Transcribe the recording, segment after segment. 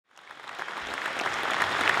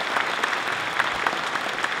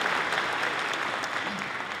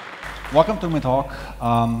Welcome to my talk.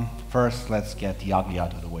 First, let's get the ugly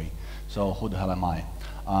out of the way. So, who the hell am I?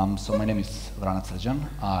 So my name is Vranac Srdjan.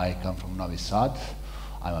 I come from Novi Sad.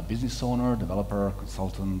 I'm a business owner, developer,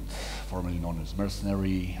 consultant, formerly known as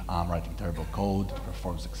mercenary. I'm writing terrible code that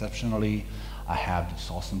performs exceptionally. I have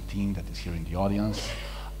this awesome team that is here in the audience.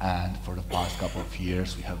 And for the past couple of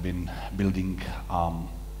years, we have been building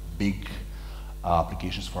big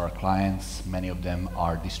applications for our clients. Many of them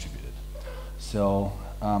are distributed. So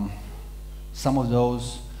some of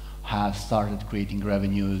those have started creating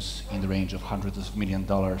revenues in the range of hundreds of millions of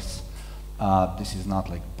dollars. This is not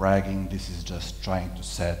like bragging, this is just trying to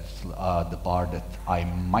set the bar that I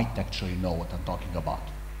might actually know what I'm talking about.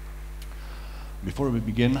 Before we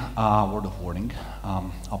begin, a word of warning.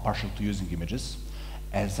 I'm partial to using images,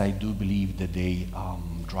 as I do believe that they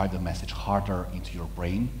drive the message harder into your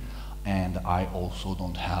brain, and I also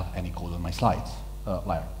don't have any code on my slides.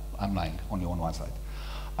 Liar, I'm lying, only on one slide.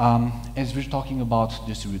 As we're talking about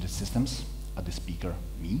distributed systems, the speaker,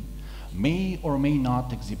 me, may or may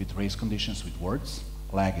not exhibit race conditions with words,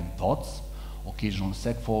 lag in thoughts, occasional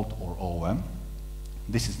segfault or OOM.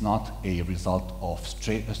 This is not a result of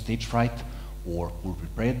stage fright or poor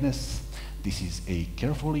preparedness. This is a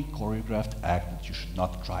carefully choreographed act that you should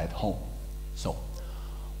not try at home. So,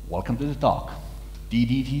 welcome to the talk,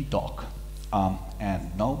 DDD talk.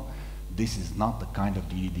 And no, this is not the kind of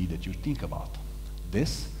DDD that you think about.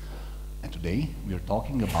 And today, we are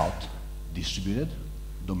talking about distributed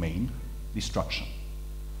domain destruction.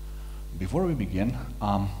 Before we begin,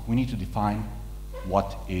 we need to define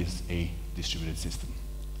what is a distributed system.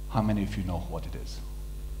 How many of you know what it is?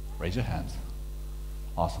 Raise your hands.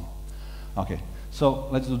 Awesome. Okay, so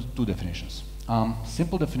let's do two definitions.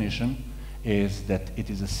 Simple definition is that it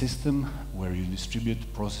is a system where you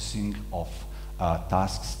distribute processing of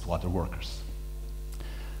tasks to other workers.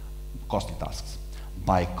 Costly tasks.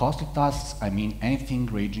 By costly tasks, I mean anything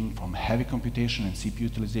ranging from heavy computation and CPU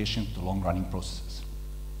utilization to long-running processes.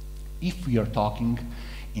 If we are talking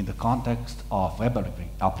in the context of web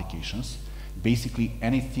applications, basically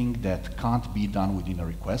anything that can't be done within a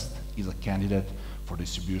request is a candidate for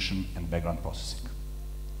distribution and background processing.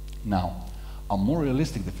 Now, a more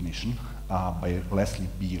realistic definition by Leslie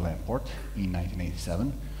B. Lamport in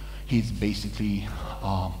 1987, he's basically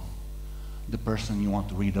the person you want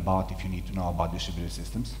to read about if you need to know about distributed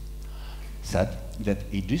systems, said that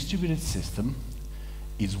a distributed system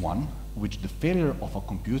is one which the failure of a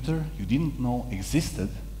computer you didn't know existed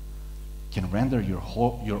can render your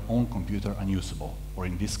own computer unusable, or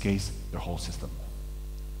in this case, your whole system.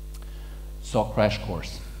 So, crash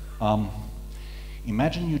course.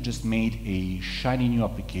 Imagine you just made a shiny new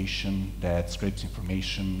application that scrapes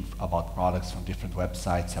information about products from different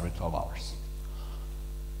websites every 12 hours.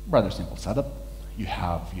 Rather simple setup. You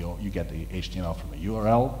get the HTML from a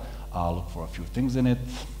URL, look for a few things in it,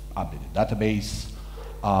 update the database,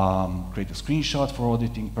 create a screenshot for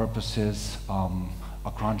auditing purposes,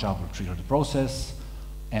 a cron job will trigger the process,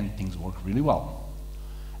 and things work really well.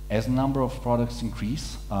 As the number of products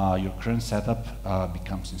increase, your current setup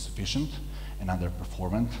becomes insufficient and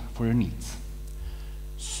underperformant for your needs.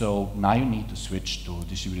 So now you need to switch to a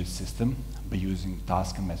distributed system by using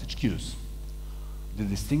task and message queues. The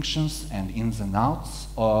distinctions and ins and outs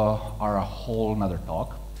are a whole nother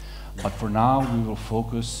talk, but for now we will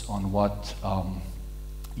focus on what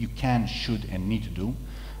you can, should, and need to do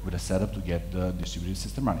with a setup to get the distributed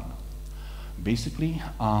system running. Basically,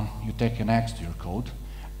 you take an axe to your code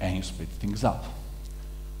and you split things up.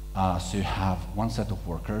 So you have one set of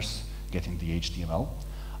workers getting the HTML,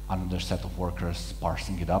 another set of workers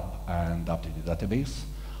parsing it up and update the database,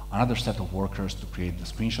 another set of workers to create the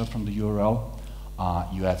screenshot from the URL.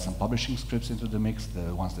 You add some publishing scripts into the mix,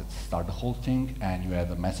 the ones that start the whole thing, and you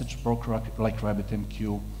add a message broker like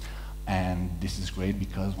RabbitMQ. And this is great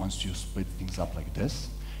because once you split things up like this,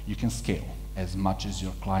 you can scale as much as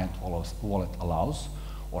your client wallet allows,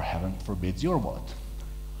 or heaven forbids your wallet.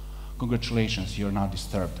 Congratulations, you're now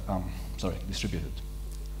distributed.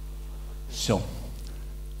 So,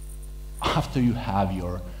 after you have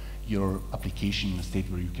your application in a state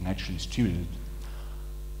where you can actually distribute it,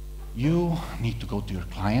 you need to go to your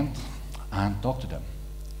client and talk to them,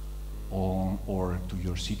 or to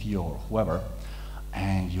your CTO or whoever,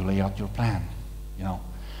 and you lay out your plan,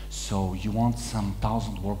 So you want some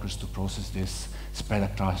 1,000 workers to process this, spread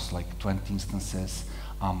across like 20 instances,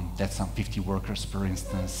 that's some 50 workers per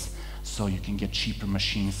instance, so you can get cheaper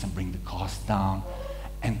machines and bring the cost down,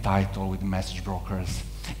 and tie it all with the message brokers,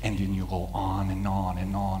 and then you go on and on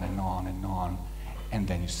and on and on and on, and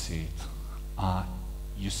then you see it.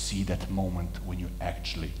 You see that moment when you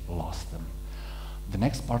actually lost them. The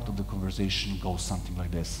next part of the conversation goes something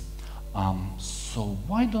like this. So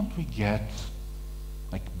why don't we get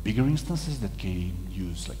like bigger instances that can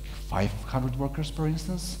use like 500 workers per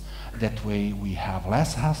instance? That way we have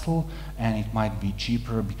less hassle and it might be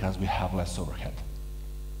cheaper because we have less overhead.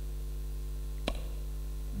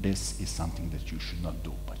 This is something that you should not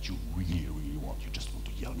do, but you really, really want. You just want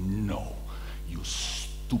to yell, no, you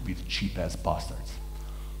stupid, cheap-ass bastards.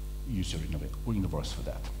 Use your universe for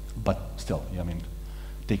that. But still, I mean,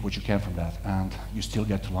 take what you can from that, and you still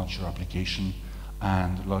get to launch your application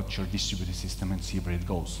and launch your distributed system and see where it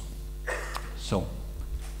goes. So,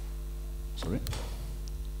 sorry.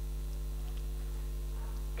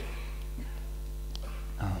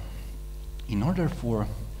 In order for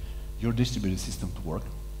your distributed system to work,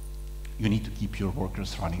 you need to keep your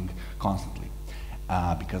workers running constantly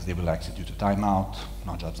because they will exit due to timeout,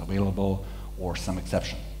 no jobs available, or some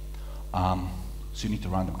exception. So you need to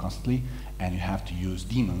run them constantly, and you have to use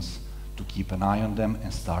daemons to keep an eye on them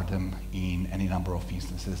and start them in any number of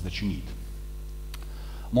instances that you need.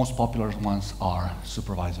 Most popular ones are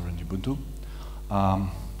supervisor and Ubuntu.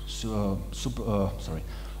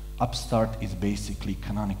 Upstart is basically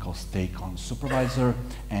Canonical's take on supervisor,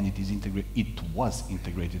 and it was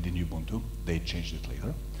integrated in Ubuntu. They changed it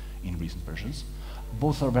later in recent versions.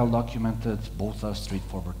 Both are well documented, both are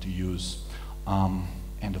straightforward to use,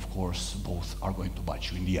 and of course, both are going to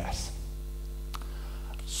bite you in the ass.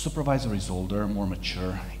 Supervisor is older, more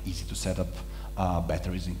mature, easy to set up,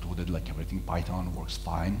 batteries included, like everything Python works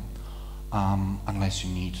fine, unless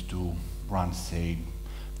you need to run, say,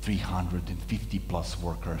 350 plus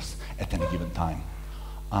workers at any given time.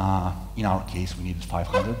 In our case, we needed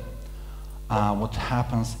 500. What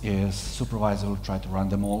happens is supervisor will try to run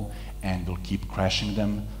them all and will keep crashing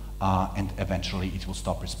them, and eventually it will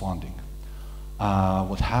stop responding.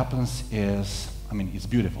 What happens is, I mean, it's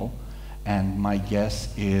beautiful, and my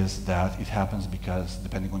guess is that it happens because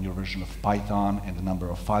depending on your version of Python and the number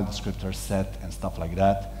of file descriptors set and stuff like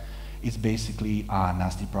that, it's basically a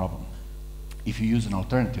nasty problem. If you use an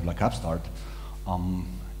alternative like Upstart,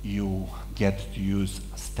 you get to use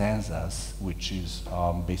stanzas, which is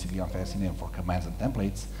basically a fancy name for commands and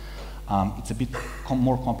templates. It's a bit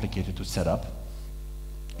more complicated to set up.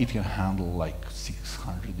 It can handle like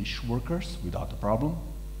 600-ish workers without a problem.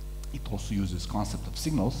 It also uses concept of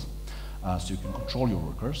signals, so you can control your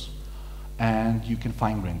workers, and you can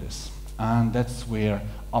fine-grain this. And that's where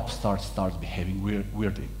Upstart starts behaving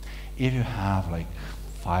weirdly. If you have like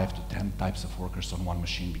 5 to 10 types of workers on one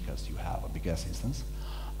machine because you have a big ass instance,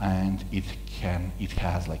 and it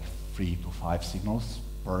has like 3 to 5 signals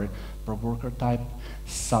per worker type,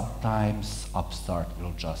 sometimes Upstart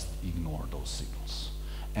will just ignore those signals.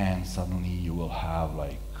 And suddenly you will have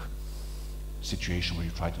like a situation where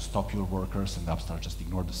you try to stop your workers and Upstart just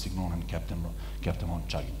ignored the signal and kept them on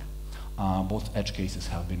chugging. Both edge cases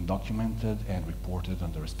have been documented and reported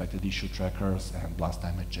on the respected issue trackers, and last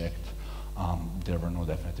time I checked, there were no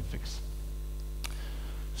definitive fix.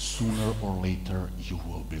 Sooner or later, you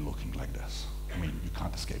will be looking like this. I mean, you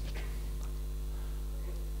can't escape it.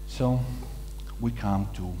 So, we come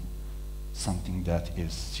to something that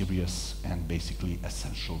is serious and basically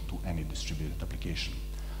essential to any distributed application: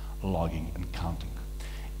 logging and counting.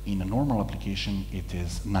 In a normal application, it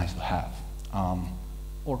is nice to have,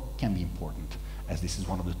 or can be important, as this is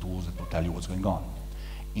one of the tools that will tell you what's going on.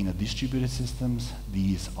 In a distributed systems,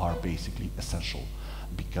 these are basically essential,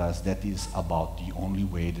 because that is about the only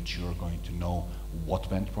way that you're going to know what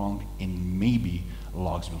went wrong, and maybe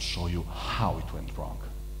logs will show you how it went wrong.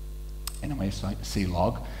 And when I say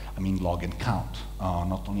log, I mean log and count,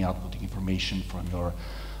 not only outputting information from your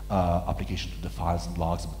application to the files and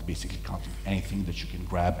logs, but basically counting anything that you can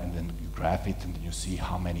grab, and then you graph it, and then you see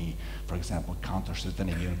how many, for example, counters at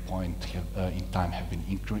any given point in time have been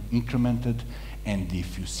incremented, and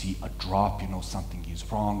if you see a drop, you know something is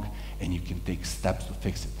wrong, and you can take steps to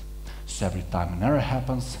fix it. So every time an error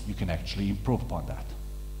happens, you can actually improve upon that.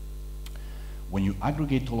 When you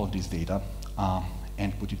aggregate all of this data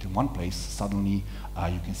and put it in one place, suddenly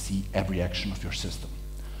you can see every action of your system.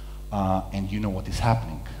 And you know what is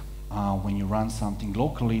happening. When you run something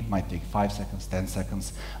locally, it might take 5 seconds, 10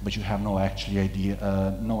 seconds, but you have no actual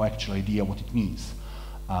idea what it means.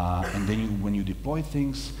 And then when you deploy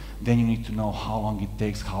things, then you need to know how long it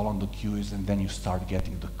takes, how long the queue is, and then you start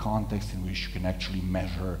getting the context in which you can actually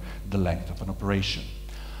measure the length of an operation.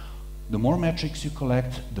 The more metrics you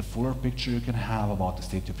collect, the fuller picture you can have about the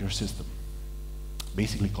state of your system.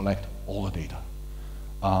 Basically collect all the data.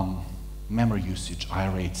 Memory usage, I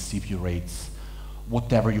rates, CPU rates,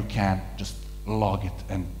 whatever you can, just log it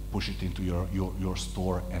and push it into your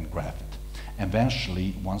store and graph it.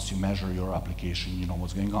 Eventually, once you measure your application, you know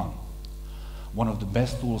what's going on. One of the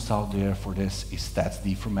best tools out there for this is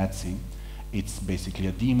StatsD from Etsy. It's basically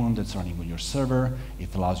a daemon that's running on your server.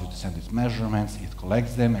 It allows you to send its measurements, it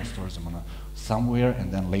collects them and stores them on somewhere,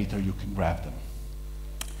 and then later you can grab them.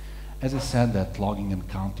 As I said, that logging and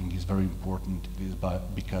counting is very important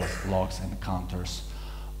because logs and counters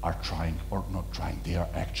are trying, or not trying, they are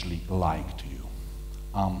actually lying to you.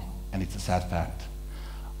 And it's a sad fact.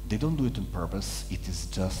 They don't do it on purpose. It is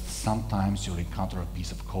just sometimes you'll encounter a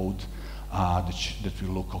piece of code that will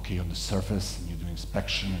look okay on the surface, and you do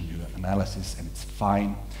inspection and you do analysis, and it's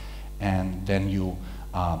fine. And then you,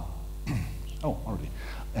 and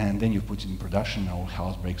then you put it in production, and all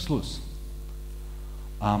hell breaks loose.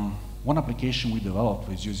 One application we developed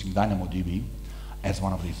was using DynamoDB as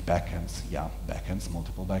one of these backends. Yeah, backends,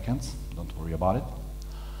 multiple backends. Don't worry about it.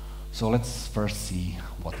 So let's first see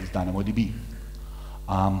what is DynamoDB.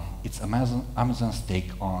 It's Amazon's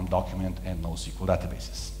take on document and NoSQL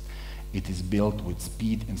databases. It is built with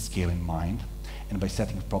speed and scale in mind, and by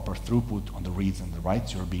setting proper throughput on the reads and the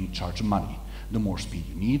writes, you're being charged money. The more speed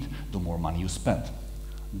you need, the more money you spend.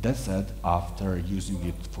 That said, after using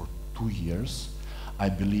it for 2 years, I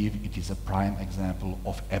believe it is a prime example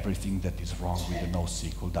of everything that is wrong with the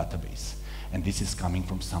NoSQL database. And this is coming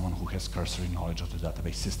from someone who has cursory knowledge of the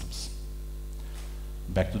database systems.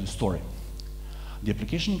 Back to the story. The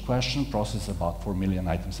application in question processes about 4 million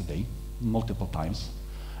items a day, multiple times.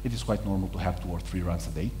 It is quite normal to have 2 or 3 runs a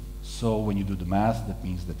day. So when you do the math, that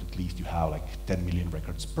means that at least you have like 10 million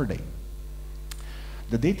records per day.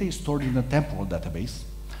 The data is stored in a temporal database,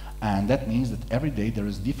 and that means that every day there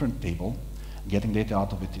is a different table. Getting data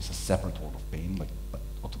out of it is a separate world of pain, but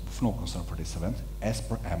of no concern for this event, as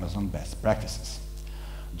per Amazon best practices.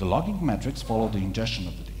 The logging metrics follow the ingestion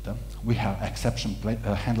of the data. We have exception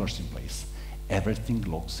handlers in place. Everything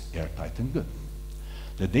looks airtight and good.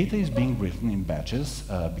 The data is being written in batches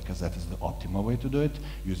because that is the optimal way to do it,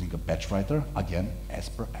 using a batch writer, again, as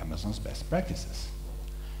per Amazon's best practices.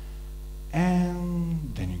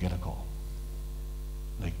 And then you get a call.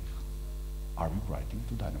 Like, are we writing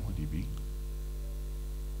to DynamoDB?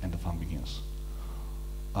 And the fun begins.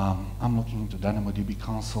 I'm looking into DynamoDB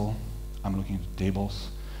console, I'm looking into tables,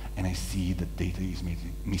 and I see that data is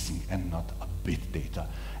missing, and not a bit data.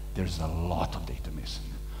 There's a lot of data missing.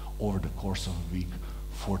 Over the course of a week,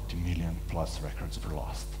 40 million plus records were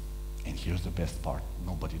lost. And here's the best part,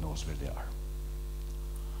 nobody knows where they are.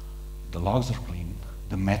 The logs are clean,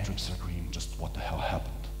 the metrics are clean, just what the hell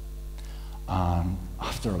happened?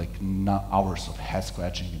 After like hours of head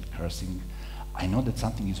scratching and cursing, I know that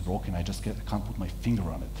something is broken, I just can't put my finger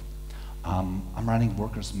on it. I'm running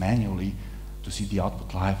workers manually to see the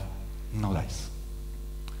output live, no dice.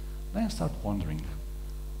 Then I start wondering,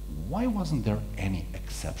 why wasn't there any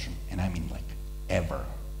exception? And I mean like ever.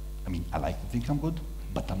 I mean, I like to think I'm good,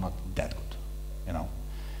 but I'm not that good, you know?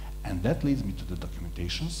 And that leads me to the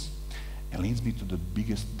documentations, and leads me to the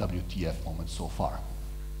biggest WTF moment so far.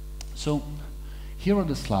 So, here on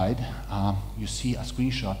the slide, you see a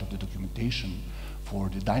screenshot of the documentation for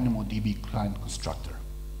the DynamoDB client constructor.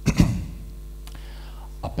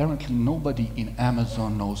 Apparently, nobody in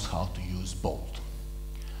Amazon knows how to use bold.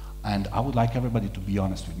 And I would like everybody to be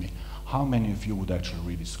honest with me. How many of you would actually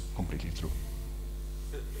read this completely through?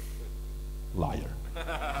 Liar.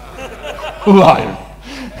 Liar.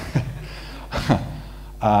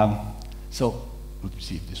 So, let's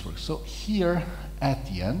see if this works. So here at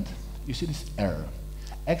the end, you see this error.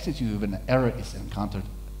 Execute when an error is encountered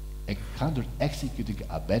executing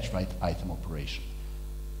a batch write item operation.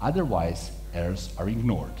 Otherwise, errors are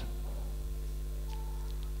ignored.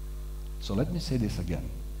 So let me say this again.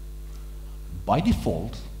 By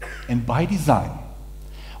default and by design,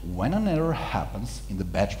 when an error happens in the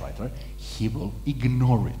batch writer, he will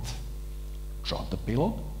ignore it. Drop the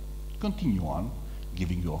payload, continue on,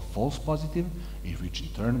 giving you a false positive, which in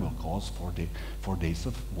turn will cause 4 days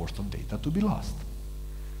worth of data to be lost.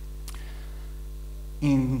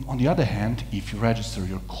 On the other hand, if you register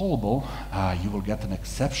your callable, you will get an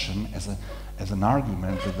exception as an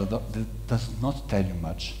argument that does not tell you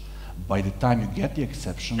much. By the time you get the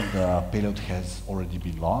exception, the payload has already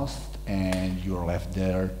been lost, and you're left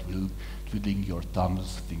there twiddling your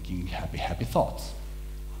thumbs, thinking happy, happy thoughts.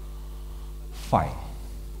 Fine.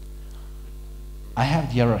 I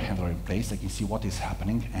have the error handler in place, I can see what is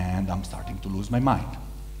happening, and I'm starting to lose my mind.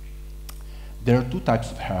 There are 2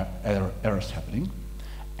 types of errors happening,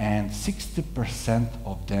 and 60%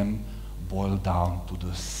 of them boil down to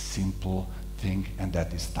the simple thing, and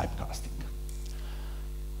that is typecasting.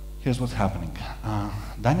 Here's what's happening.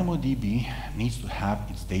 DynamoDB needs to have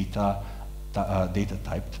its data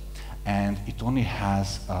typed, and it only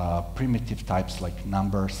has primitive types like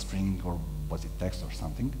number, string, or was it text or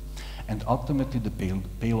something, and ultimately the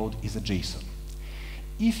payload is a JSON.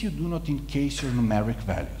 If you do not encase your numeric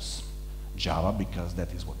values, Java, because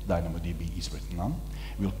that is what DynamoDB is written on,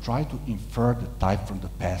 will try to infer the type from the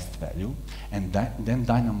past value, and then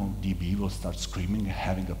DynamoDB will start screaming and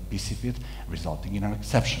having a piece of it, resulting in an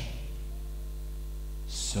exception.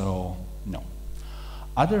 So, no.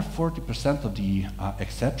 Other 40% of the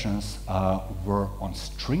exceptions were on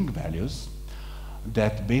string values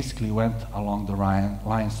that basically went along the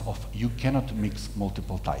lines of you cannot mix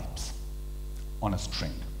multiple types on a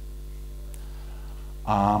string.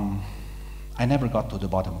 I never got to the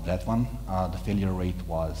bottom of that one. The failure rate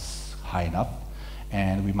was high enough,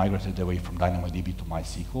 and we migrated away from DynamoDB to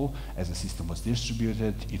MySQL. As the system was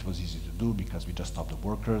distributed, it was easy to do because we just stopped the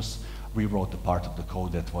workers, rewrote the part of the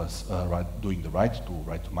code that was doing the write to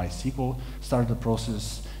MySQL, started the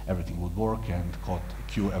process, everything would work, and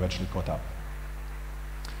queue eventually caught up.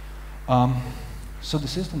 So the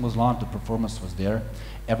system was launched, the performance was there,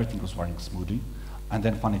 everything was running smoothly, and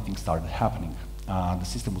then funny things started happening. The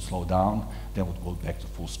system would slow down, then would go back to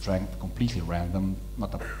full strength, completely random,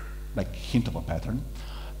 not a like hint of a pattern.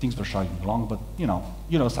 Things were chugging along, but you know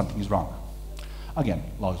something is wrong. Again,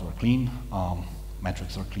 logs were clean,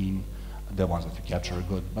 metrics are clean, the ones that you capture are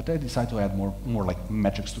good, but I decided to add more like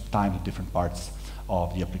metrics to time the different parts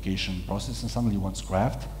of the application process, and suddenly once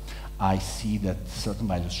graphed, I see that certain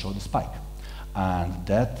values showed a spike. And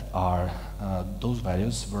that are, those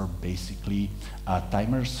values were basically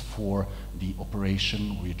timers for the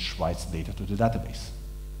operation which writes data to the database.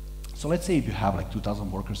 So let's say if you have like 2,000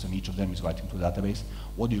 workers and each of them is writing to the database,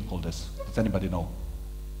 what do you call this? Does anybody know?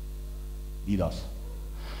 DDoS.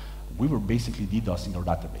 We were basically DDoSing our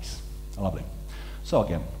database. Lovely. So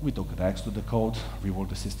again, we took an axe to the code, reworked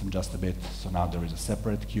the system just a bit, so now there is a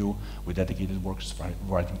separate queue with dedicated workers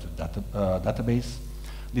writing to the database.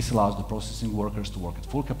 This allows the processing workers to work at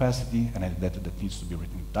full capacity, and any data that needs to be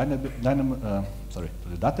written to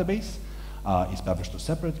the database is published to a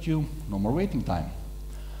separate queue, no more waiting time.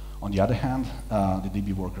 On the other hand, the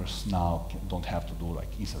DB workers now don't have to do like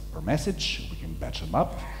insert per message. We can batch them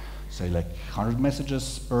up, say like 100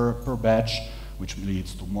 messages per batch, which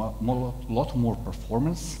leads to a lot more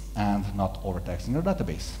performance and not overtaxing our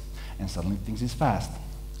database. And suddenly things is fast.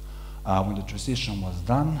 When the transition was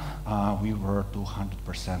done, we were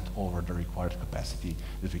 200% over the required capacity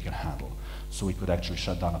that we can handle. So we could actually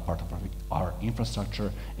shut down a part of our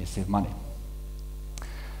infrastructure and save money.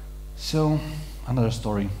 So, another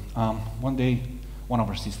story. One day, one of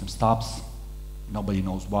our systems stops. Nobody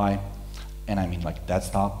knows why. And I mean like that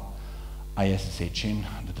stop. I SSH in,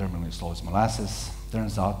 the terminal is slow as molasses.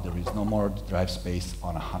 Turns out there is no more drive space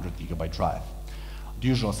on a 100 gigabyte drive. The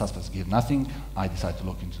usual suspects give nothing. I decide to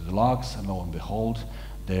look into the logs, and lo and behold,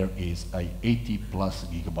 there is a 80+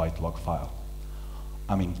 gigabyte log file.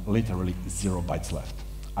 I mean, literally 0 bytes left.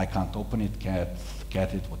 I can't open it, get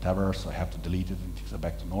it, whatever, so I have to delete it and things are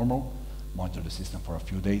back to normal. Monitor the system for a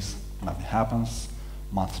few days, nothing happens.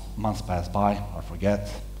 Months pass by, I forget.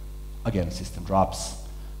 Again, the system drops.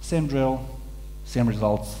 Same drill, same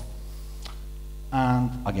results.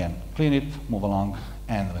 And again, clean it, move along.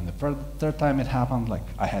 And when the third time it happened, like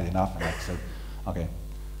I had enough, and I said, okay,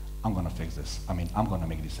 I'm gonna fix this. I mean, I'm gonna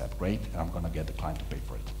make this app great, and I'm gonna get the client to pay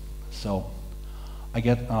for it. So I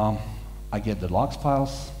get the logs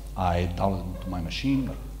files, I download them to my machine,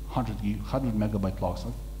 like 100 megabyte logs,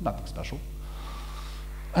 nothing special.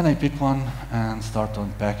 And I pick one and start to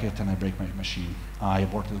unpack it, and I break my machine. I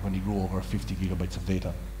aborted when it grew over 50 gigabytes of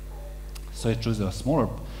data. So I choose a smaller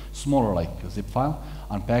like zip file,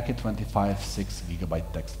 unpack it, 6 gigabyte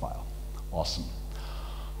text file. Awesome.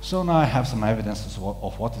 So now I have some evidence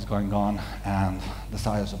of what is going on, and the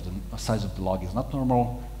size of the log is not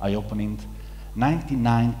normal. I open it.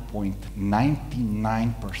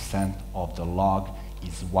 99.99% of the log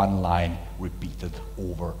is one line repeated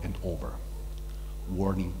over and over.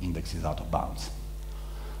 Warning, index is out of bounds.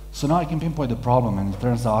 So now I can pinpoint the problem, and it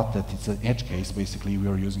turns out that it's an edge case. Basically, we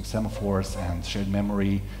are using semaphores and shared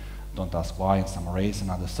memory, don't ask why, and some arrays,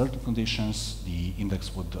 and under certain conditions, the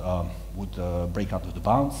index would break out of the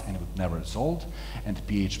bounds, and it would never resolve, and the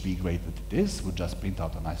PHP, great that it is, would just print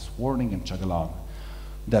out a nice warning and chug along.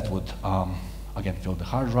 That would, again, fill the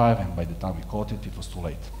hard drive, and by the time we caught it, it was too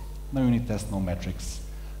late. No unit test, no metrics.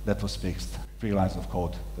 That was fixed. 3 lines of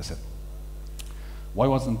code, that's it. Why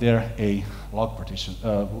wasn't there a log partition,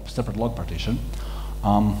 separate log partition?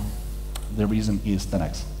 The reason is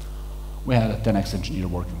 10x. We had a 10x engineer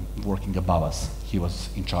working above us. He was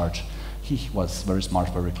in charge. He was very smart,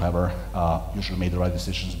 very clever, usually made the right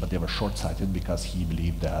decisions, but they were short-sighted because he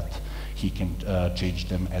believed that he can change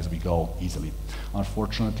them as we go easily.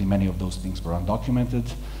 Unfortunately, many of those things were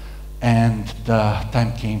undocumented, and the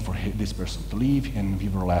time came for this person to leave, and we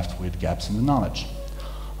were left with gaps in the knowledge.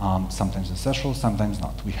 Sometimes ancestral, sometimes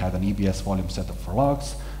not. We had an EBS volume set up for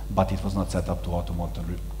logs, but it was not set up to auto-mount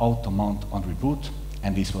on reboot,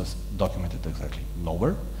 and this was documented exactly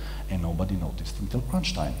nowhere, and nobody noticed until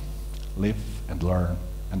crunch time. Live and learn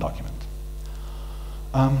and document.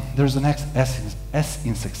 There's the next S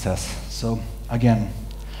in success. So again,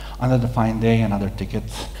 undefined day, another ticket.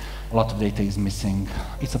 A lot of data is missing.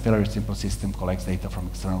 It's a fairly simple system, collects data from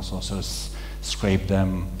external sources, scrape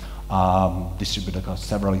them, distribute across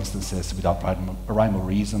several instances without rhyme or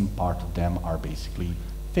reason. Part of them are basically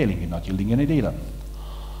failing and not yielding any data.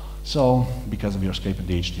 So because we are scraping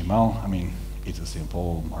the HTML, I mean, it's a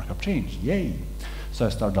simple markup change, yay. So I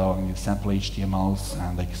start downloading sample HTMLs,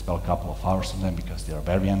 and I spell a couple of hours on them because they are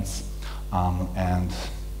variants. And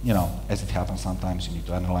you know, as it happens sometimes, you need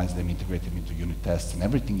to analyze them, integrate them into unit tests, and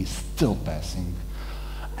everything is still passing,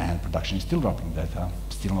 and production is still dropping data,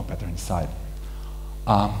 still no pattern inside.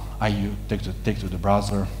 I take to the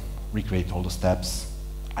browser, recreate all the steps.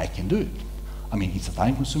 I can do it. I mean, it's a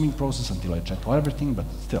time-consuming process until I check for everything, but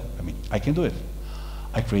still, I mean, I can do it.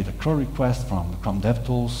 I create a curl request from the Chrome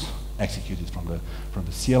DevTools, execute it from the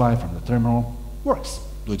CLI, from the terminal. Works.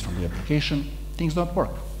 Do it from the application. Things don't work.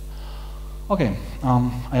 Okay,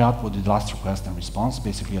 I outputted the last request and response,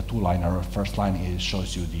 basically a two-liner. First line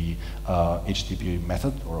shows you the HTTP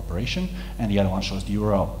method or operation, and the other one shows the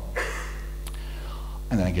URL.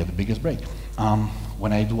 And then I get the biggest break.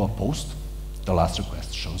 When I do a post, the last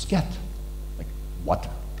request shows get. Like, what?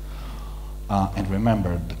 And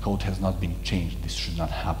remember, the code has not been changed. This should not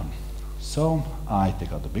happen. So I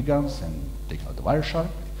take out the big guns and take out the Wireshark.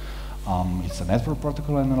 It's a network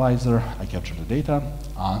protocol analyzer. I capture the data,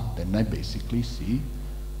 and then I basically see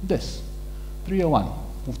this, 301,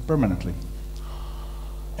 moved permanently.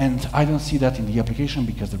 And I don't see that in the application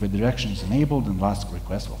because the redirection is enabled, and the last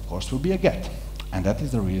request, of course, will be a get. And that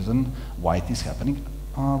is the reason why it is happening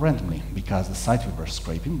randomly, because the site we were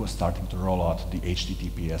scraping was starting to roll out the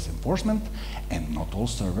HTTPS enforcement, and not all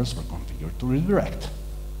servers were configured to redirect.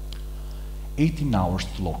 18 hours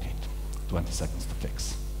to locate, 20 seconds to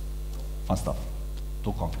fix. Fun stuff,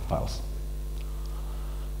 2 config files.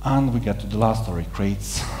 And we get to the last story,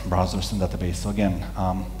 crates, browsers, and database. So again,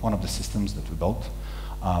 one of the systems that we built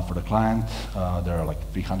for the client, there are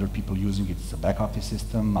like 300 people using it. It's a back office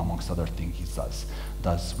system. Amongst other things, it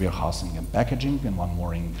does warehousing and packaging, and one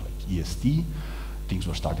more in like EST. Things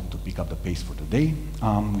were starting to pick up the pace for the day.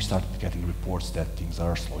 We started getting reports that things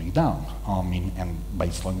are slowing down. And by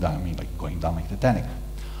slowing down, I mean like going down like Titanic.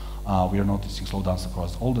 We are noticing slowdowns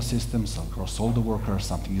across all the systems, across all the workers.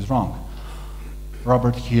 Something is wrong.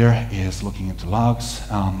 Robert here is looking into logs,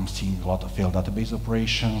 seeing a lot of failed database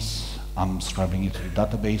operations. I'm scrubbing into the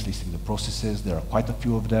database, listing the processes. There are quite a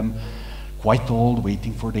few of them, quite old,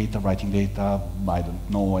 waiting for data, writing data. I don't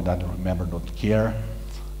know, I don't remember, don't care.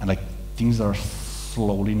 And like things are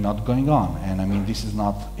slowly not going on. And I mean, this is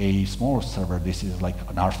not a small server. This is like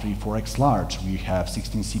an R3 4X large. We have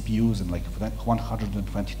 16 CPUs and like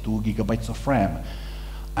 122 gigabytes of RAM.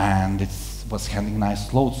 And it was handling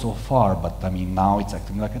nice load so far, but I mean, now it's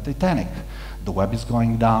acting like a Titanic. The web is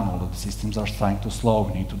going down, all of the systems are starting to slow,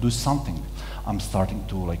 we need to do something. I'm starting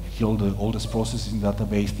to like kill the oldest processes in the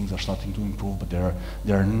database, things are starting to improve, but there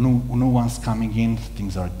are new ones coming in,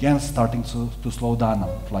 things are again starting to slow down.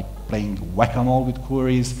 I'm like playing whack-a-mole with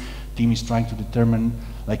queries. Team is trying to determine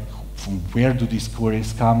like from where do these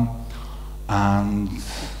queries come, and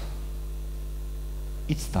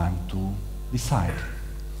it's time to decide.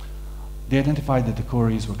 They identified that the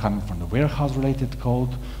queries were coming from the warehouse-related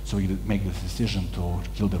code, so we make the decision to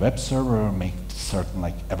kill the web server, make certain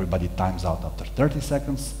like everybody times out after 30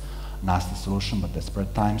 seconds. Nasty solution, but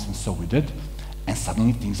desperate times, and so we did. And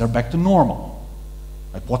suddenly things are back to normal.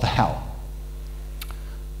 Like, what the hell?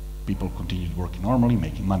 People continued working normally,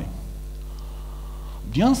 making money.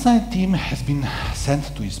 The on-site team has been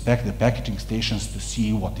sent to inspect the packaging stations to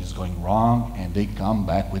see what is going wrong, and they come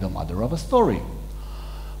back with a mother of a story.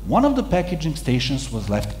 One of the packaging stations was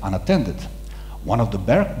left unattended. One of the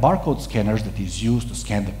barcode scanners that is used to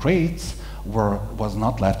scan the crates was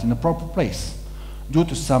not left in the proper place. Due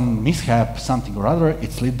to some mishap, something or other,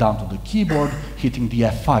 it slid down to the keyboard, hitting the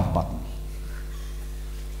F5 button.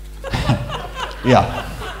 Yeah.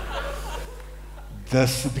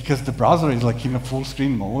 Because the browser is like in a full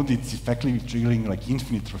screen mode, it's effectively triggering like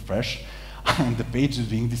infinite refresh. and the page is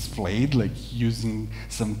being displayed like using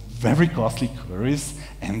some very costly queries,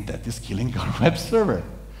 and that is killing our web server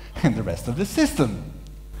and the rest of the system.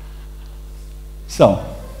 So,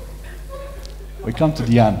 we come to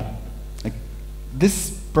the end. Like,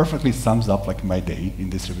 this perfectly sums up like my day in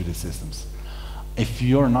distributed systems. If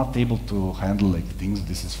you're not able to handle like things,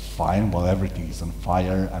 this is fine while everything is on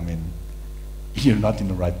fire. I mean, you're not in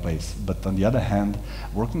the right place. But on the other hand,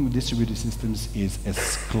 working with distributed systems is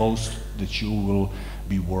as close that you will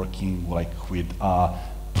be working like with a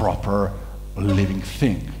proper living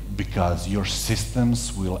thing, because your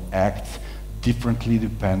systems will act differently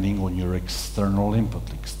depending on your external input,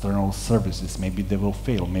 external services. Maybe they will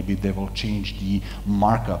fail, maybe they will change the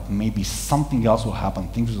markup, maybe something else will happen,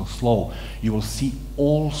 things will slow. You will see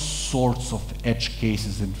all sorts of edge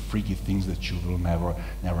cases and freaky things that you will never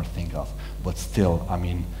think of. But still, I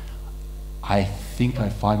mean, I think I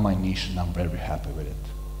find my niche and I'm very happy with it.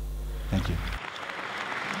 Thank you.